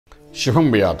శుభం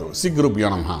భయాతు శ్రీగురుభ్యో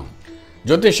నమః.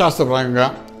 జ్యోతిషాస్త్రపరంగా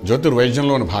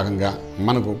జ్యోతిర్వైద్యంలోని భాగంగా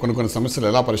మనకు కొన్ని సమస్యలు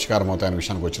ఎలా పరిష్కారం అవుతాయనే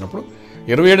విషయానికి వచ్చినప్పుడు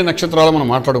 27 నక్షత్రాలు మనం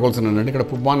మాట్లాడుకోవాల్సిన ఏంటంటే ఇక్కడ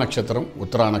పుబ్బా నక్షత్రం,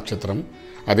 ఉత్తరా నక్షత్రం,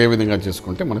 అదేవిధంగా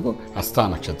చేసుకుంటే మనకు హస్తా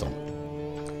నక్షత్రం.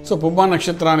 సో పుబ్బా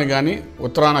నక్షత్రాన్ని కానీ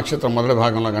ఉత్తరా నక్షత్రం మొదటి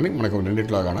భాగంలో కానీ మనకు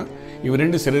రెండిట్లో కానీ ఇవి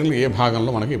రెండు శరీరాలు ఏ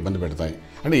భాగంలో మనకి ఇబ్బంది పెడతాయి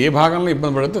అంటే ఏ భాగంలో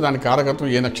ఇబ్బంది పెడితే దానికి కారకత్వం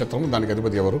ఏ నక్షత్రం, దానికి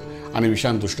అధిపతి ఎవరు అనే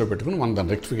విషయాన్ని దృష్టిలో పెట్టుకుని మనం దాని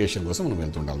రెక్టిఫికేషన్ కోసం మనం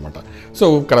వెళ్తుంటామన్నమాట. సో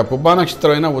ఇక్కడ పుబ్బా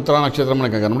నక్షత్రం అయినా ఉత్తరా నక్షత్రం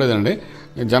మనకి కనబడేదండి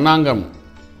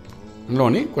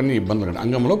జనాంగంలోని కొన్ని ఇబ్బందులు,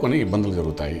 అంగంలో కొన్ని ఇబ్బందులు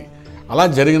జరుగుతాయి. అలా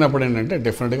జరిగినప్పుడు ఏంటంటే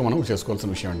డెఫినెట్గా మనం చేసుకోవాల్సిన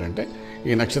విషయం ఏంటంటే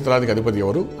ఈ నక్షత్రానికి అధిపతి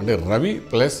ఎవరు అంటే రవి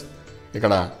ప్లస్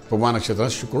ఇక్కడ పుబ్బా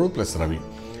నక్షత్రం శుక్రుడు ప్లస్ రవి.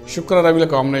 శుక్ర రవిల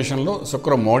కాంబినేషన్లో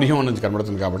శుక్ర మోఢ్యం నుంచి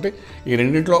కనబడుతుంది కాబట్టి ఈ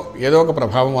రెండింటిలో ఏదో ఒక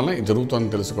ప్రభావం వల్ల ఇది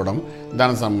జరుగుతుందని తెలుసుకోవడం,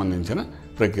 దానికి సంబంధించిన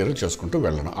ప్రక్రియలు చేసుకుంటూ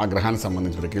వెళ్ళడం, ఆ గ్రహానికి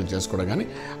సంబంధించిన ప్రక్రియలు చేసుకోవడం కానీ,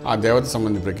 ఆ దేవత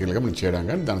సంబంధించిన ప్రక్రియలుగా మనం చేయడం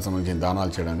కానీ, దానికి సంబంధించిన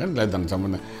దానాలు చేయడం కానీ, లేదా దానికి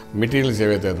సంబంధించిన మెటీరియల్స్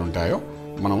ఏవైతే ఉంటాయో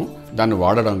మనం దాన్ని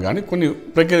వాడడం కానీ కొన్ని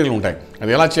ప్రక్రియలు ఉంటాయి.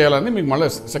 అది ఎలా చేయాలని మీకు మళ్ళీ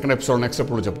సెకండ్ ఎపిసోడ్ నెక్స్ట్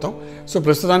ఎపిసోడ్లో చెప్తాం. సో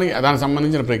ప్రస్తుతానికి దానికి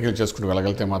సంబంధించిన ప్రక్రియలు చేసుకుంటూ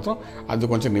వెళ్ళగలిగితే మాత్రం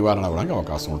అది కొంచెం నివారణ అవ్వడానికి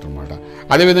అవకాశం ఉంటుందన్నమాట.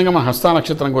 అదేవిధంగా మన హస్త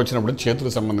నక్షత్రంకి వచ్చినప్పుడు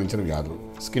చేతులకు సంబంధించిన వ్యాధులు,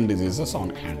 స్కిన్ డిజీజెస్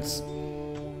ఆన్ హ్యాండ్స్,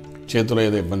 చేతిలో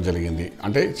ఏదో ఇబ్బంది జరిగింది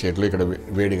అంటే చేతిలో ఇక్కడ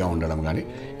వేడిగా ఉండడం కానీ,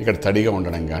 ఇక్కడ తడిగా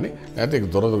ఉండడం కానీ, లేకపోతే ఇక్కడ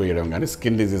దురద వేయడం కానీ,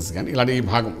 స్కిన్ డిజీజ్ కానీ ఇలాంటి ఈ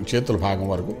భాగం చేతుల భాగం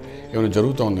వరకు ఏమైనా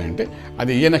జరుగుతోంది అంటే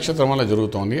అది ఏ నక్షత్రం వల్ల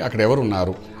జరుగుతోంది, అక్కడ ఎవరు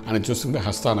ఉన్నారు అని చూస్తుంటే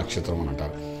హస్త నక్షత్రం అని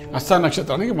అంటారు. హస్త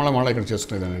నక్షత్రానికి మళ్ళీ ఇక్కడ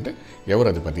చేసుకునేది ఏంటంటే ఎవరు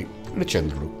అధిపతి అంటే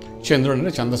చంద్రుడు. చంద్రుడు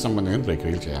అంటే చంద్ర సంబంధమైన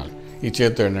ప్రక్రియలు చేయాలి. ఈ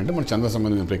చేతితో ఏంటంటే మనం చంద్ర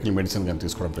సంబంధమైన ప్రక్రియలు మెడిసిన్ కానీ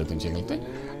తీసుకోవడం ప్రయత్నం చేయగలిగితే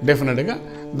డెఫినెట్గా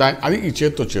అది ఈ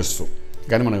చేతితో చేస్తూ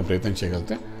కానీ మనకు ప్రయత్నం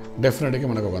చేయగలిగితే డెఫినెట్గా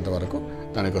మనకు కొంతవరకు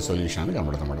దాని యొక్క సొల్యూషన్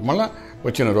కనబడుతుంది. మళ్ళీ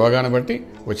వచ్చిన రోగాన్ని బట్టి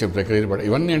వచ్చిన ప్రక్రియలు బట్టి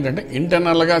ఇవన్నీ ఏంటంటే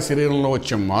ఇంటర్నల్గా శరీరంలో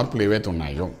వచ్చే మార్పులు ఏవైతే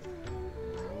ఉన్నాయో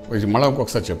మళ్ళీ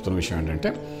ఇంకొకసారి చెప్తున్న విషయం ఏంటంటే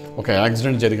ఒక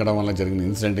యాక్సిడెంట్ జరగడం వల్ల జరిగిన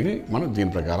ఇన్సిడెంట్ని మనం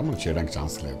దీని ప్రకారం మనం చేయడానికి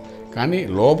ఛాన్స్ లేదు. కానీ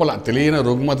లోపల తెలియని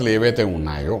రుగ్మతలు ఏవైతే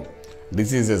ఉన్నాయో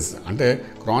డిసీజెస్ అంటే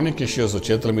క్రానిక్ ఇష్యూస్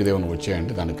చేతుల మీద ఏమైనా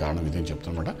వచ్చాయంటే దానికి కారణం ఇదేం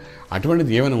చెప్తున్నమాట.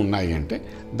 అటువంటిది ఏమైనా ఉన్నాయి అంటే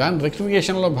దాని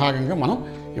రెక్టిఫికేషన్లో భాగంగా మనం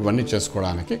ఇవన్నీ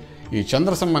చేసుకోవడానికి ఈ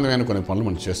చంద్ర సంబంధమైన కొన్ని పనులు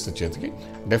మనం చేస్తే చేతికి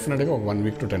డెఫినెట్గా ఒక 1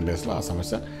 వీక్ to 10 daysలో ఆ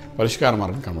సమస్య పరిష్కార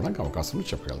మార్గం కనబడడానికి అవకాశం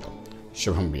చెప్పగలుగుతాం.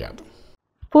 శుభం బియాదు.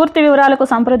 పూర్తి వివరాలకు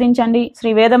సంప్రదించండి శ్రీ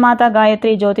వేదమాత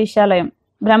గాయత్రి జ్యోతిషాలయం,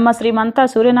 బ్రహ్మశ్రీ మంతా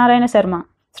సూర్యనారాయణ శర్మ,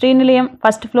 శ్రీ నిలయం,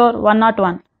 1st floor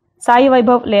 101, Sai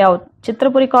Vaibhav layout,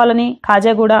 Chitrapuri colony,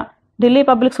 Khajaguda, Delhi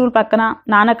public school పక్కన,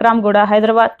 నానక్రామ్గుడ,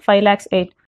 హైదరాబాద్ 5,08,000.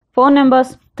 Phone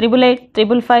numbers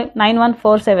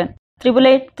 8885559147,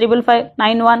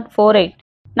 8855559148,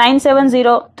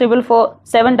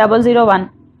 97044470001,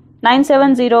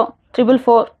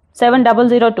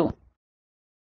 97044470002.